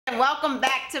welcome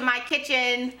back to my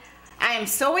kitchen. I am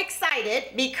so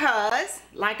excited because,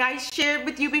 like I shared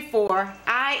with you before,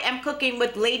 I am cooking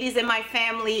with ladies in my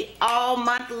family all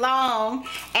month long,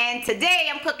 and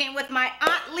today I'm cooking with my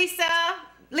Aunt Lisa.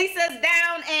 Lisa's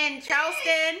down in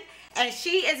Charleston, and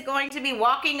she is going to be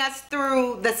walking us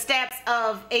through the steps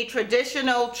of a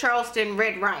traditional Charleston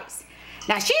red rice.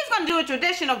 Now she's going to do a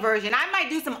traditional version. I might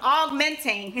do some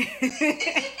augmenting,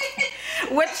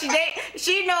 which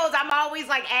she knows I'm always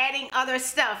like adding other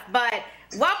stuff. But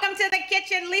welcome to the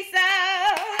kitchen, Lisa.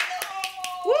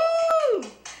 Woo!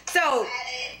 So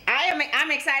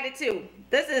I'm excited too.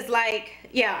 This is like,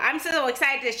 yeah, I'm so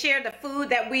excited to share the food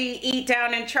that we eat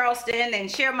down in Charleston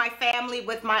and share my family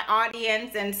with my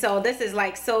audience. And so this is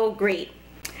like so great.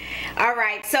 All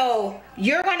right, so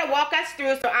you're going to walk us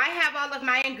through. So I have all of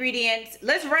my ingredients.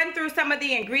 Let's run through some of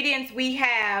the ingredients we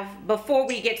have before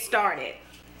we get started.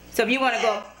 So if you want to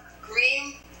go.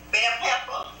 Green bell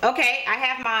pepper. Okay, I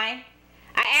have mine.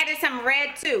 I added some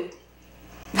red too.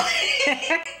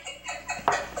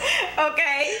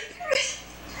 Okay.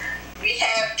 We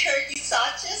have turkey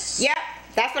sausages. Yep,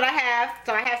 that's what I have.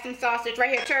 So I have some sausage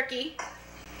right here, turkey.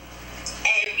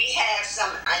 And we have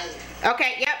some onion.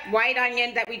 Okay, yep, white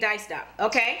onion that we diced up.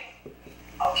 Okay.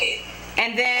 Okay.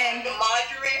 And then the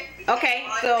margarine. Okay,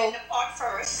 so the pot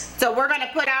first. So we're gonna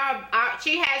put our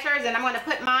she has hers and I'm gonna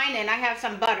put mine, and I have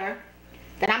some butter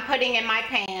that I'm putting in my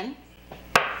pan.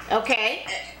 Okay.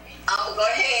 I'll go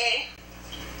ahead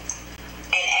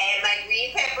and add my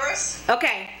green peppers.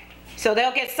 Okay. So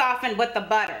they'll get softened with the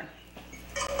butter.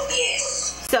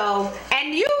 Yes. So,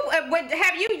 and you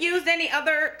have you used any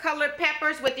other colored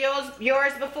peppers with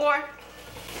yours before?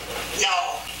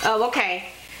 No. Oh, okay.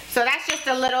 So that's just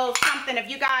a little something. If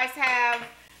you guys have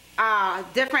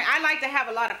different, I like to have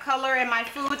a lot of color in my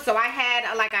food. So I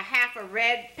had like a half a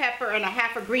red pepper and a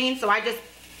half a green. So I just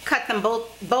cut them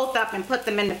both up and put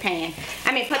them in the pan.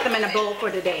 I mean, put them in a bowl for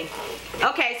today.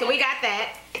 Okay, so we got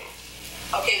that.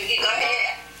 Okay, we can go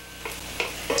ahead.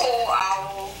 Pour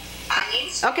our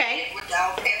onions. Okay. With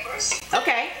our peppers.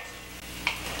 Okay.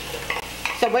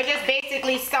 So we're just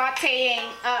basically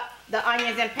sauteing up the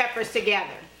onions and peppers together.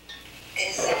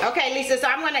 Okay, Lisa, so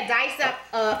I'm going to dice up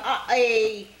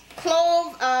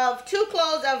two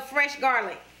cloves of fresh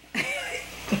garlic.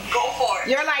 Go for it.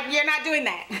 You're like, you're not doing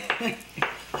that.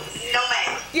 No,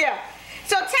 ma'am. Yeah.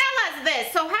 So tell us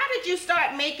this. So how did you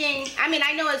start making, I mean,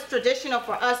 I know it's traditional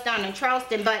for us down in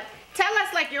Charleston, but tell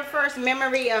us like your first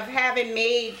memory of having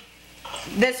made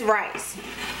this rice.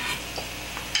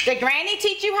 Did Granny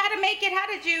teach you how to make it? How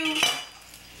did you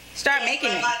start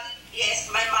making it? Yes,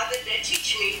 my mother did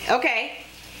teach me. Okay.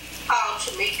 How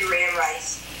to make the red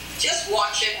rice. Just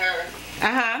watching her.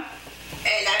 Uh-huh.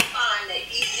 And I find the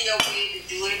easier way to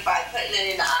do it by putting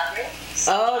it in the oven.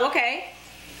 Oh, okay.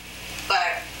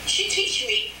 But she teach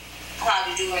me how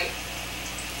to do it.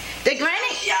 Did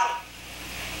Granny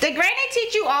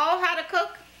teach you all how to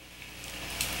cook?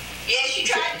 Yeah, she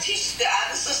tried to teach the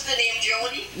other sister named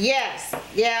Jody. Yes.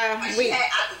 Yeah. But she had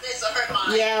other things on her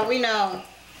mind. Yeah, we know.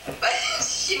 But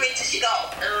she went till she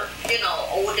got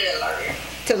older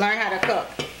to learn how to cook.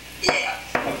 Yeah.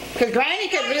 Because Granny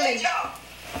could really.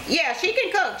 Yeah, she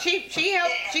can cook. She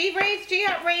helped. Yeah. She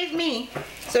helped raise me,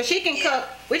 so she can cook.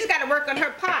 We just got to work on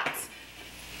her pots.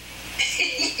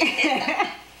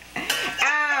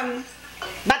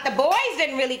 But the boys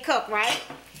didn't really cook, right?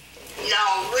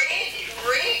 No, Red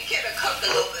can cook a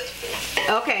little bit.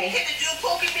 Okay. He can do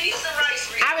pork and beans and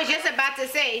rice. I was just about to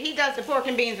say he does the pork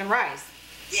and beans and rice.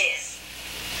 Yes.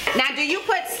 Now, do you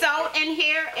put salt in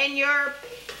here in your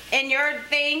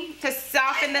thing to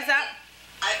soften this up?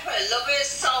 I put a little bit of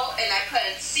salt and I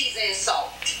put seasoned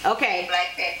salt. Okay. And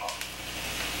black pepper.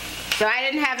 So I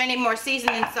didn't have any more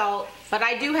seasoning salt, but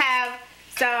I do have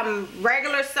some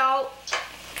regular salt.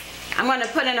 I'm going to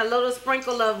put in a little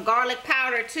sprinkle of garlic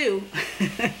powder too.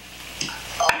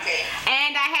 Okay.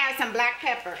 And I have some black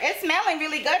pepper. It's smelling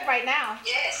really good right now.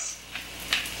 Yes.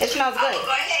 It smells good. I'll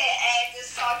go ahead and add the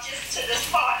sausage to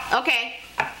this pot. Okay.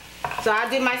 So I'll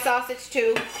do my sausage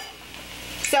too.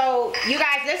 So you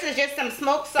guys, this is just some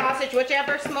smoked sausage,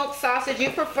 whichever smoked sausage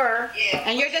you prefer. Yeah.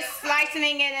 And you're just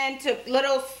slicing it into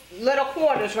little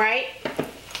quarters, right?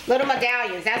 Little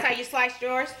medallions. That's how you sliced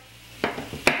yours?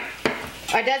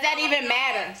 Or does that even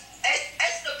matter? It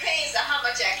depends on how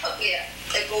much I cook here.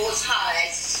 It goes high.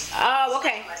 Oh,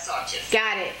 okay. My sausage.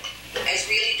 Got it. It's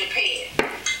really depends.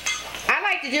 I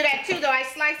like to do that too, though. I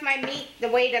slice my meat the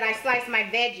way that I slice my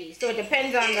veggies. So it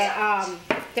depends on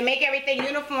the, to make everything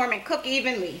uniform and cook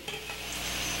evenly.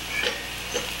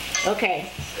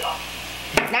 Okay.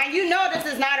 Now you know this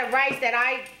is not a rice that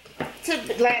I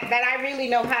that I really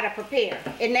know how to prepare.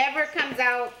 It never comes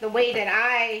out the way that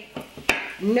I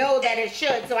know that it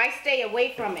should, so I stay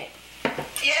away from it.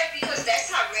 Yeah, because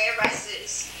that's how red rice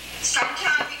is.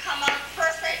 Sometimes it come out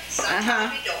perfect,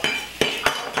 sometimes it don't.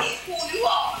 It's who you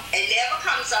are. It never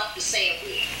comes out the same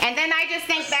way. And then I just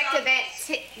think back to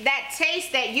that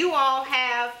taste that you all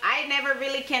have. I never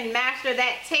really can master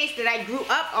that taste that I grew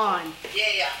up on.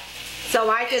 Yeah. So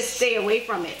I just stay away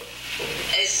from it.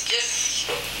 It's just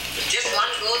one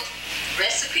good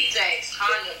recipe that's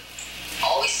kind of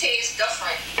always tastes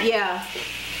different. Yeah.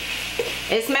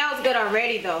 It smells good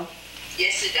already though.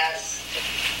 Yes, it does.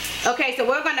 Okay, so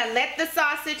we're gonna let the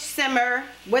sausage simmer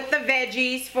with the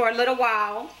veggies for a little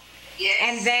while. Yes.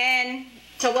 And then,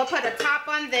 so we'll put a top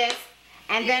on this,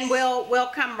 and then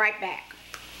we'll come right back.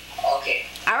 Okay.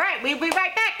 All right, we'll be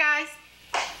right back, guys.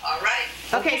 All right.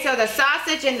 Okay, so the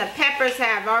sausage and the peppers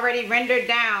have already rendered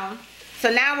down. So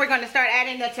now we're gonna start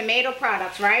adding the tomato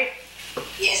products, right?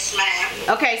 Yes,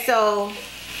 ma'am. Okay, so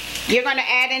you're gonna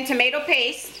add in tomato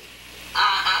paste.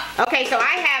 Okay, so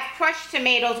I have crushed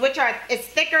tomatoes, which it's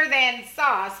thicker than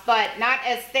sauce, but not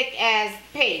as thick as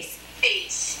paste.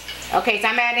 Okay, so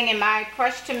I'm adding in my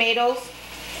crushed tomatoes.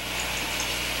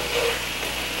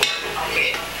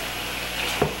 Okay.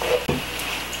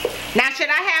 Now, should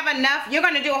I have enough? You're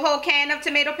going to do a whole can of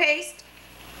tomato paste?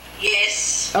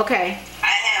 Yes. Okay. I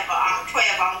have a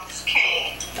 12-ounce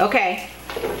can. Okay.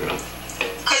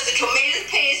 Because the tomato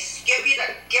paste give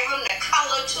them the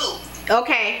color too.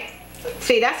 Okay.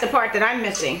 See, that's the part that I'm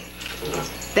missing.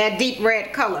 That deep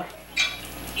red color.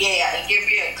 Yeah, it gives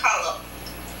you a color.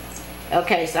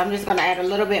 Okay, so I'm just going to add a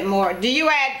little bit more. Do you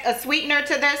add a sweetener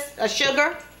to this? A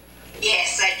sugar?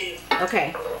 Yes, I do.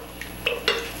 Okay.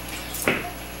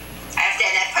 After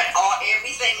that, I put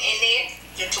everything in there.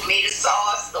 The tomato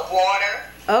sauce, the water.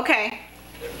 Okay.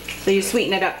 So you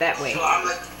sweeten it up that way. So I'm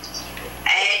going to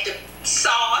add the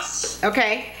sauce.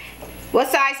 Okay. What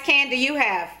size can do you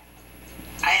have?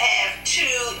 I have 2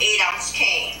 8-ounce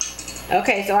cans.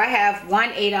 Okay, so I have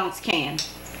 1 8-ounce can.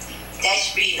 That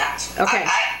should be enough. Okay.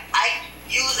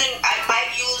 I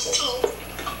might use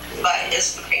 2, but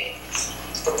it's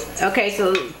cans. Okay,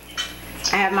 so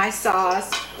I have my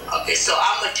sauce. Okay, so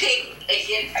I'm going to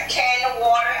get a can of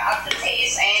water out the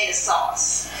paste and the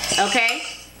sauce. Okay,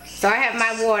 so I have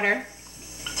my water.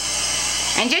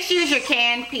 And just use your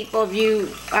can, people,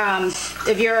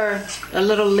 if you're a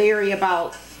little leery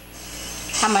about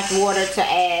how much water to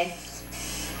add.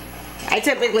 I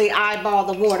typically eyeball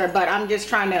the water, but I'm just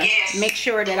trying to make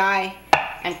sure that I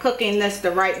am cooking this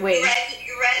the right way. You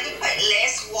rather put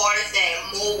less water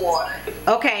than more water.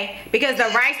 Okay, because the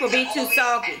rice will be too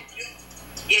soggy.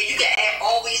 Yeah, you can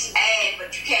always add,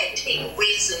 but you can't take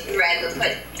away, so you rather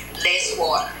put less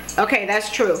water. Okay, that's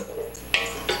true.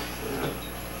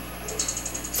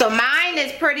 So mine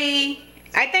is pretty,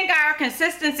 I think our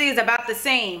consistency is about the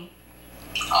same.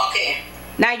 Okay.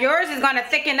 Now yours is going to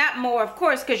thicken up more, of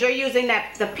course, because you're using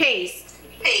the paste.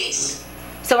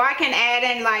 So I can add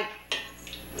in I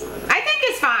think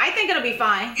it's fine. I think it'll be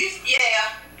fine. Yeah.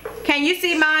 Can you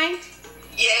see mine?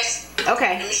 Yes.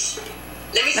 Okay.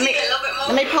 Let me see it a little bit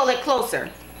more. Let me pull it closer.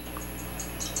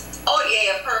 Oh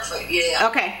yeah, perfect. Yeah.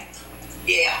 Okay.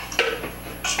 Yeah.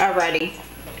 Alrighty.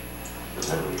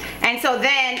 And so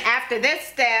then after this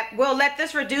step, we'll let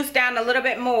this reduce down a little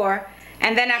bit more.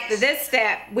 And then after this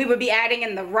step, we would be adding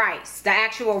in the rice, the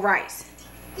actual rice.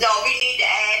 No, we need to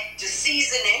add the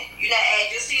seasoning. You not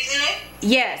add your seasoning?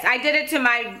 Yes, I did it to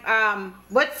my,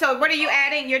 so what are you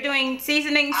adding? You're doing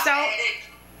seasoning salt? I added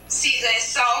seasoning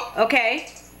salt. Okay.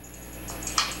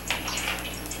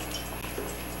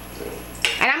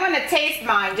 And I'm going to taste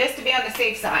mine just to be on the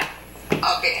safe side.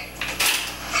 Okay.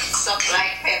 Some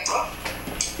black pepper.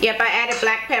 Yep, I added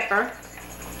black pepper.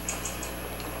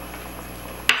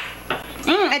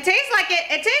 It tastes like it.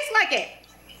 It tastes like it.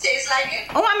 Tastes like it?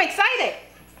 Oh, I'm excited.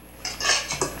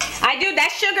 I do.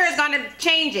 That sugar is going to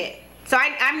change it. So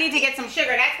I need to get some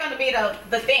sugar. That's going to be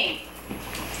the thing.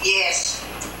 Yes.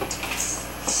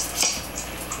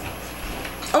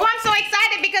 Oh, I'm so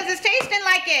excited because it's tasting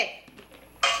like it.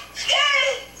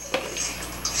 Yay!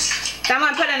 So I'm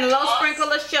going to put in a little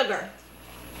sprinkle of sugar.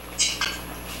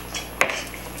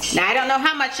 Now, I don't know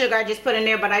how much sugar I just put in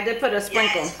there, but I did put a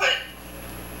sprinkle. Yes,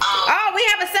 Oh, we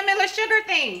have a similar sugar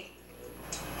thing.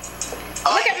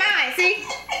 Look at mine, see?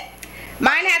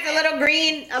 Mine has a little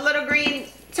green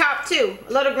top too.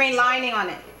 A little green lining on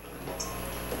it.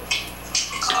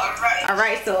 Alright.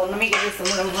 Alright, so let me give this a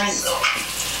little rinse.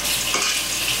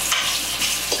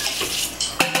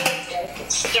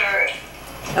 Stir it.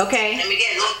 Okay. Let me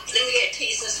get a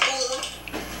teaspoon.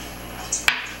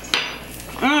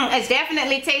 It's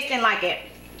definitely tasting like it.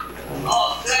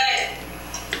 Oh, good.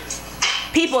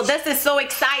 People, this is so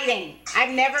exciting.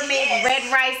 I've never made red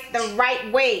rice the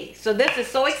right way. So this is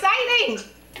so exciting.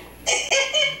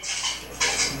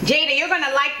 Jada, you're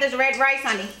gonna like this red rice,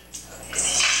 honey.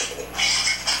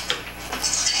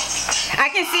 I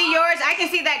can see yours. I can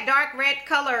see that dark red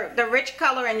color, the rich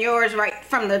color in yours right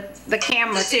from the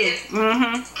camera too.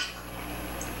 Mm-hmm.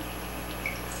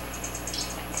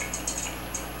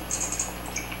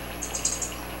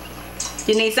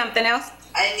 You need something else?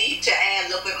 I need to add a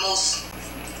little bit more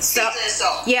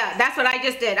salt. Yeah, that's what I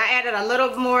just did. I added a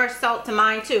little more salt to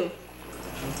mine too.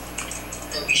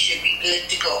 And we should be good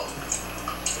to go.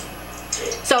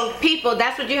 So people,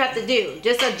 that's what you have to do.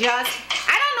 Just adjust.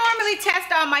 I don't normally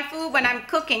test all my food when I'm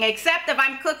cooking, except if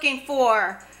I'm cooking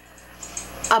for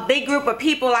a big group of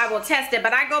people, I will test it.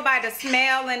 But I go by the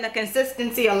smell and the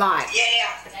consistency a lot.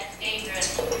 Yeah. That's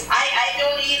dangerous. I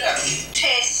don't either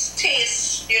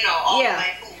taste, you know, all of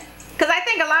my food. Because I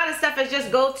think a lot of stuff is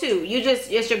just go-to.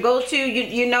 It's your go-to.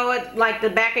 You know it like the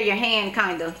back of your hand,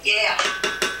 kind of. Yeah.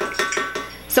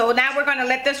 So now we're going to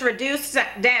let this reduce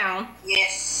down.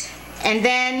 Yes. And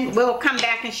then we'll come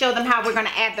back and show them how we're going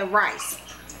to add the rice.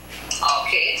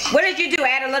 Okay. What did you do?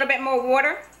 Add a little bit more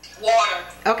water? Water.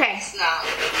 Okay. No.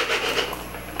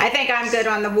 I think I'm good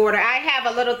on the water. I have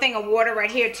a little thing of water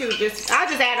right here too. I'll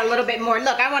just add a little bit more.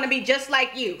 Look, I want to be just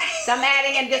like you. So I'm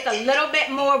adding in just a little bit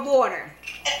more water.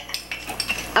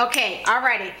 Okay,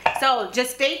 alrighty. So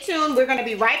just stay tuned. We're going to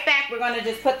be right back. We're going to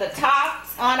just put the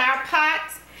tops on our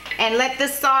pots and let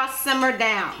this sauce simmer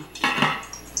down.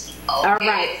 Okay. All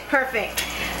right, perfect.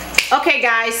 Okay,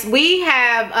 guys, we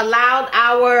have allowed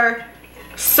our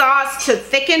sauce to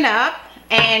thicken up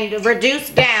and reduce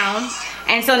down.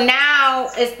 And so now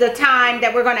is the time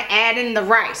that we're going to add in the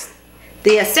rice,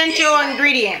 the essential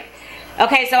ingredient.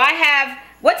 Okay, so I have,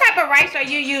 what type of rice are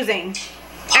you using?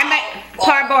 I'm at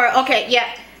parboiled. Okay,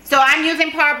 yeah. So I'm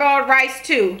using parboiled rice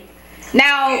too.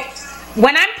 Now,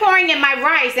 when I'm pouring in my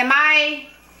rice,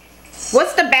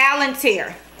 what's the balance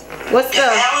here? What's the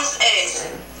balance is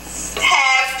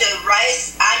have the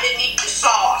rice underneath the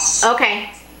sauce.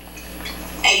 Okay.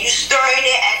 And you stirring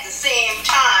it at the same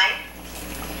time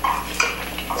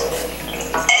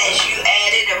as you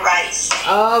added the rice.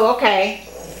 Oh, okay.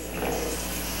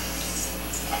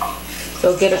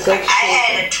 So get a good I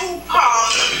had a 2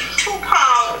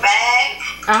 pound bag.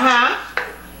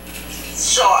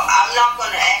 So I'm not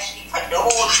going to actually put the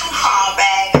whole 2 pound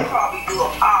bag. I'll probably do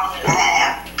 1.5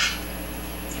 pounds.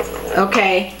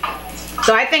 Okay.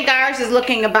 So I think ours is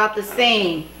looking about the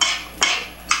same.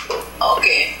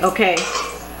 Okay. Okay.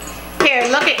 Here,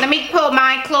 let me pull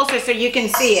mine closer so you can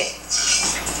see it.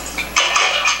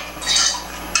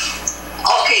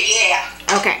 Okay, yeah.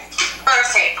 Okay.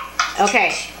 Perfect.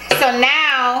 Okay. So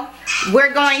now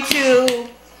we're going to,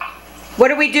 what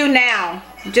do we do now?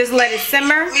 Just let it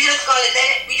simmer? We just gonna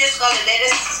let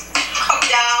it cook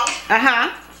down.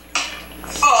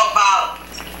 For about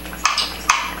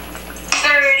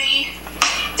 30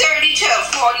 to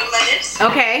 40 minutes.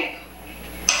 Okay.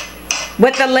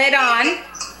 With the lid on. And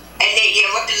then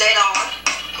with the lid on.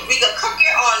 We could cook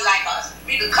it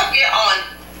on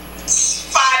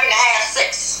 5.5,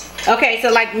 6. Okay, so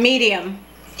like medium.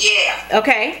 Yeah.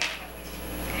 Okay.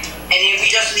 And then we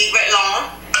just leave it alone.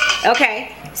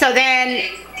 Okay. So then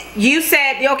you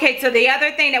said, okay, so the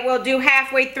other thing that we'll do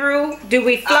halfway through, do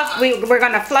we fluff, we're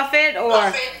going to fluff it or?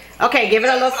 Fluff it. Okay, give it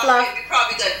a little fluff. We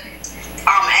probably could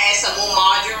add some more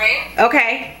margarine.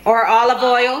 Okay, or olive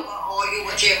oil. Or oil,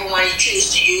 whichever one you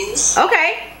choose to use.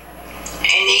 Okay.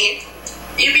 And then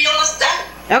you'll be almost done.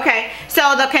 Okay,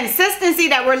 so the consistency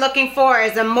that we're looking for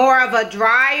is a more of a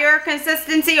drier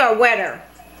consistency or wetter?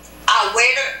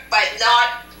 Wetter, but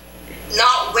not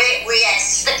wet where I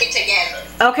stick it together.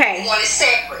 Okay. You want it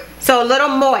separate. So a little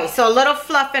moist, so a little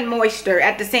fluff and moisture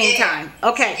at the same time.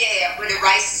 Okay. Yeah, with the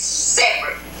rice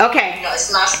separate. Okay. You know,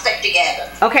 it's not stuck together.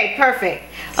 Okay, perfect.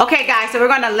 Okay, guys, so we're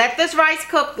going to let this rice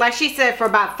cook, like she said, for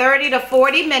about 30 to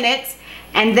 40 minutes.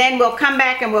 And then we'll come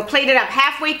back and we'll plate it up.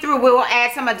 Halfway through, we will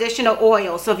add some additional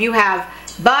oil. So if you have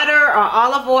butter or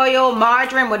olive oil,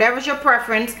 margarine, whatever's your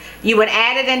preference, you would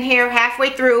add it in here halfway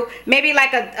through. Maybe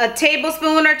like a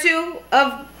tablespoon or two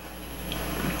of...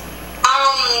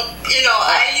 You know,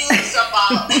 I use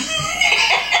about...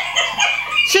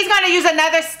 She's going to use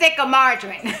another stick of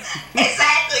margarine.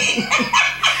 Exactly.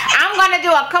 I'm going to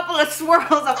do a couple of swirls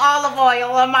of olive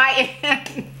oil on my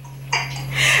end.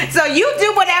 So you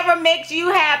do whatever makes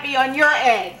you happy on your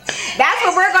end. That's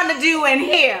what we're going to do in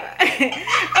here.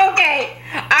 Okay.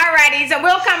 Alrighty. So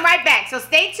we'll come right back. So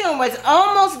stay tuned. We're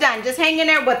almost done. Just hang in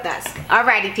there with us.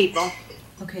 Alrighty, people.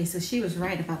 Okay. So she was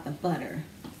right about the butter.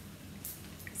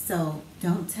 So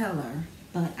don't tell her,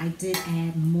 but I did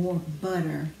add more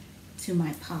butter to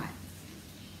my pot.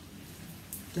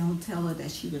 Don't tell her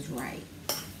that she was right.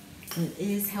 It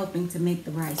is helping to make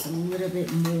the rice a little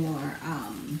bit more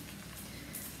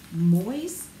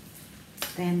moist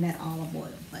than that olive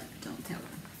oil, but don't tell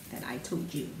her that I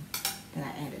told you that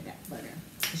I added that butter,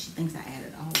 because she thinks I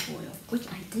added olive oil, which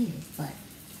I did, but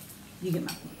you get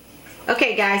my point.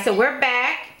 Okay guys, so we're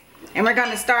back and we're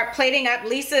going to start plating up.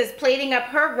 Lisa is plating up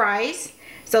her rice.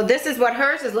 So this is what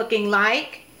hers is looking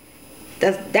like.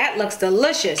 That looks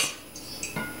delicious.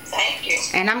 Thank you.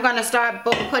 And I'm going to start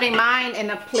putting mine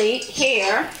in a plate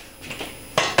here.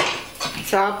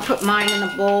 So I'll put mine in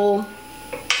a bowl.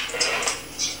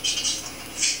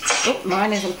 Oh,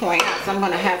 mine isn't pouring out, so I'm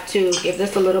going to have to give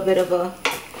this a little bit of a...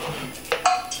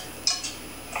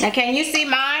 Now, can you see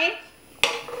mine?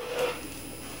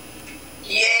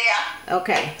 Yeah.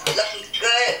 Okay. Looking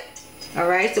good. All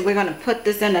right, so we're going to put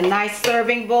this in a nice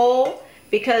serving bowl,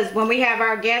 because when we have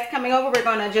our guests coming over, we're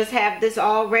going to just have this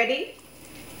all ready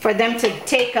for them to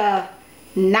take a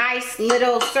nice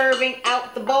little serving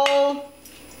out the bowl.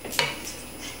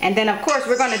 And then, of course,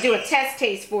 we're going to do a test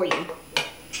taste for you.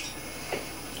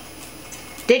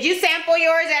 Did you sample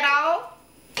yours at all?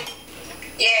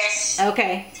 Yes.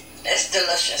 Okay. It's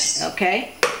delicious.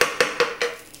 Okay.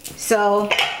 So,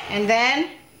 and then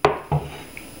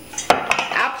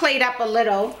I'll plate up a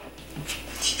little.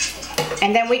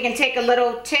 And then we can take a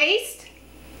little taste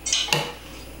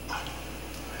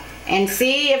and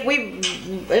see if we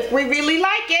really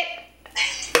like it.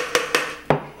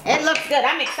 It looks good.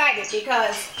 I'm excited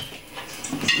because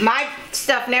my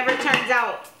stuff never turns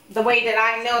out the way that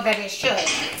I know that it should.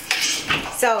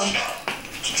 So,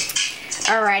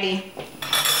 alrighty.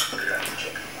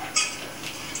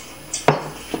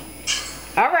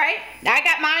 Alright, I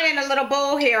got mine in a little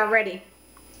bowl here already.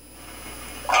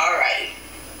 Alrighty.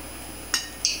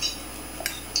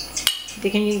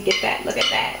 Can you get that? Look at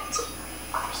that.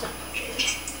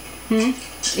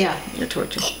 Yeah, your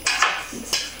torture.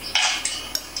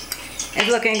 It's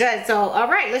looking good. So,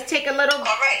 alright, let's take a little.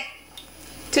 Alright.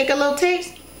 Take a little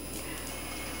taste.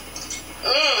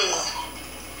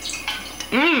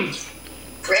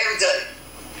 Very good.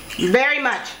 Very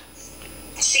much.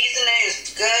 Seasoning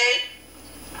is good.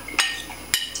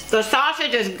 The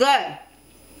sausage is good.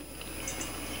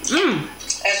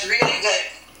 It's really good.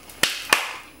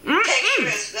 Texture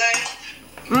is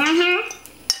good.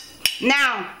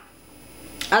 Now,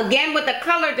 again with the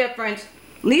color difference,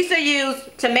 Lisa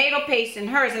used tomato paste in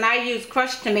hers, and I used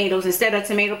crushed tomatoes instead of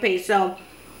tomato paste. So,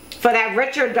 for that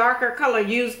richer, darker color,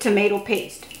 use tomato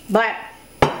paste. But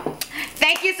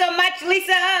thank you so much,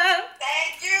 Lisa.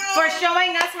 Thank you. For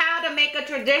showing us how to make a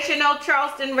traditional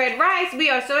Charleston red rice. We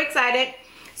are so excited.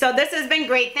 So this has been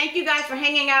great. Thank you guys for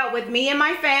hanging out with me and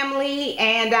my family,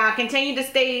 and continue to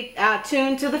stay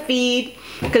tuned to the feed,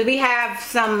 because we have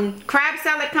some crab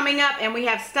salad coming up and we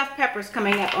have stuffed peppers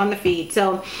coming up on the feed.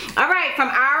 So, all right, from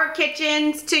our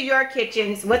kitchens to your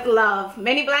kitchens, with love.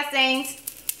 Many blessings.